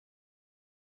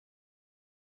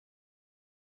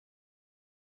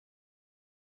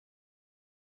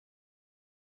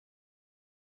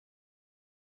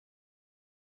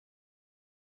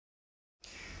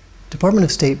Department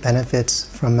of State benefits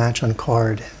from Match on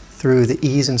Card through the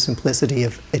ease and simplicity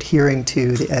of adhering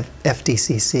to the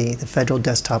FDCC, the Federal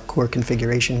Desktop Core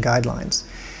Configuration Guidelines.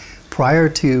 Prior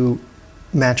to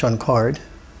Match on Card,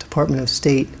 Department of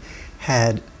State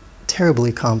had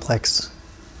terribly complex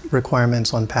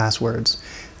requirements on passwords.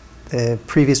 The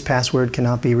previous password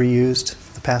cannot be reused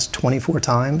for the past 24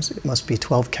 times. It must be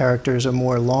 12 characters or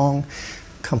more long.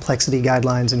 Complexity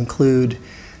guidelines include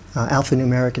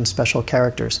alphanumeric and special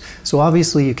characters. So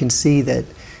obviously you can see that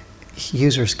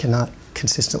users cannot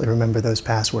consistently remember those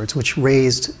passwords, which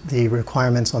raised the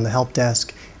requirements on the help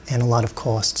desk and a lot of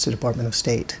costs to Department of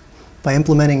State. By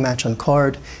implementing Match on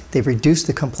Card, they've reduced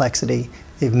the complexity,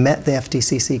 they've met the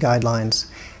FDCC guidelines,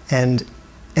 and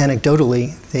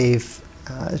anecdotally, they've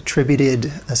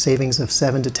attributed a savings of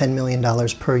 $7 to $10 million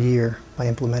per year by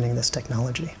implementing this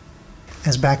technology.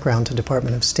 As background to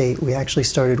Department of State, we actually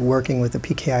started working with the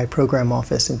PKI Program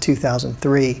Office in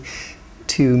 2003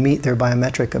 to meet their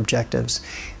biometric objectives.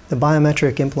 The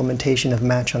biometric implementation of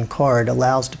Match on Card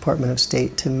allows Department of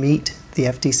State to meet the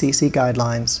FDCC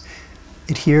guidelines,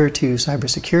 adhere to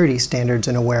cybersecurity standards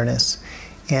and awareness,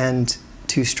 and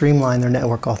to streamline their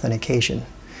network authentication.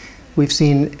 We've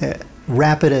seen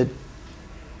rapid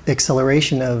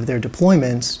acceleration of their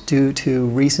deployments due to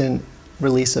recent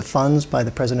release of funds by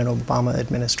the President Obama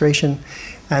administration,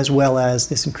 as well as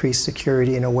this increased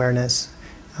security and awareness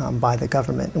by the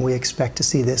government. And we expect to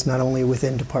see this not only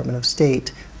within Department of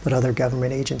State, but other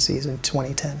government agencies in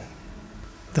 2010.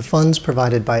 The funds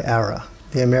provided by ARA,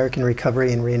 the American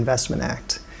Recovery and Reinvestment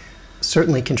Act,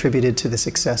 certainly contributed to the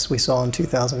success we saw in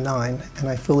 2009, and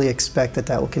I fully expect that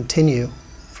that will continue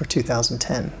for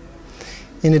 2010.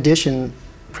 In addition,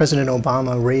 President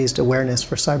Obama raised awareness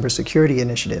for cybersecurity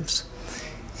initiatives,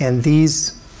 and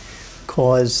these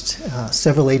caused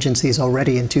several agencies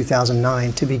already in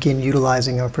 2009 to begin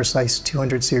utilizing our Precise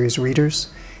 200 series readers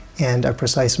and our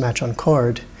Precise Match on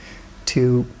Card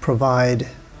to provide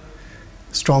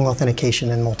strong authentication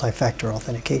and multi-factor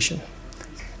authentication.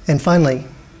 And finally,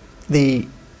 the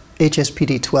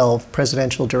HSPD 12,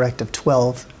 Presidential Directive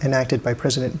 12, enacted by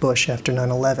President Bush after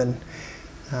 9/11,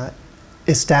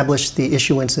 established the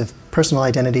issuance of personal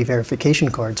identity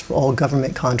verification cards for all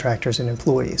government contractors and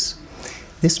employees.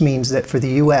 This means that for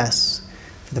the U.S.,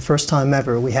 for the first time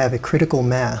ever, we have a critical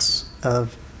mass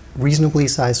of reasonably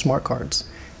sized smart cards.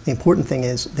 The important thing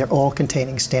is they're all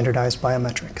containing standardized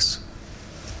biometrics.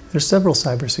 There's several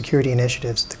cybersecurity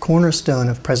initiatives. The cornerstone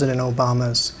of President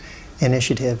Obama's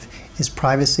initiative is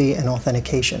privacy and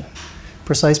authentication.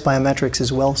 Precise Biometrics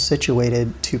is well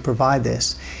situated to provide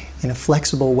this in a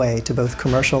flexible way to both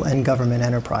commercial and government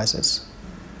enterprises.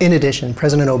 In addition,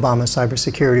 President Obama's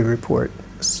cybersecurity report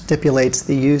stipulates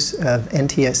the use of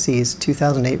NTSC's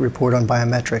 2008 report on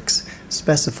biometrics,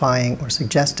 specifying or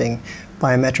suggesting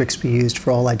biometrics be used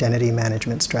for all identity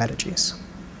management strategies.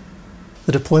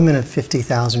 The deployment of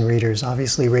 50,000 readers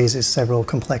obviously raises several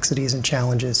complexities and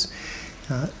challenges.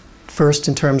 First,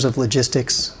 in terms of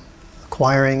logistics,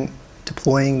 acquiring,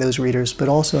 deploying those readers, but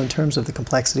also in terms of the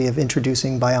complexity of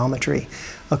introducing biometry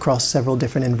across several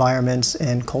different environments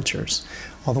and cultures,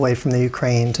 all the way from the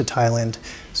Ukraine to Thailand.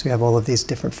 So we have all of these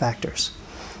different factors.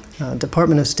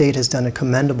 Department of State has done a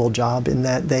commendable job in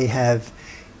that they have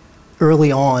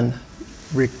early on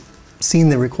seen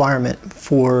the requirement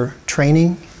for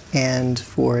training and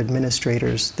for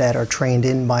administrators that are trained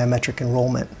in biometric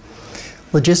enrollment.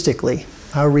 Logistically,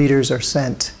 our readers are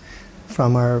sent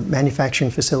from our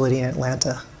manufacturing facility in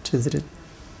Atlanta to the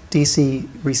DC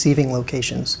receiving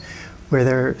locations, where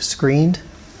they're screened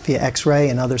via X-ray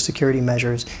and other security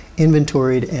measures,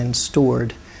 inventoried and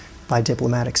stored by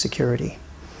diplomatic security.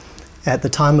 At the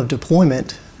time of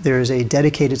deployment, there is a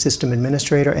dedicated system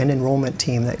administrator and enrollment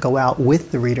team that go out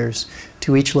with the readers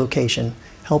to each location,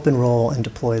 help enroll and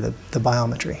deploy the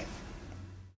biometry.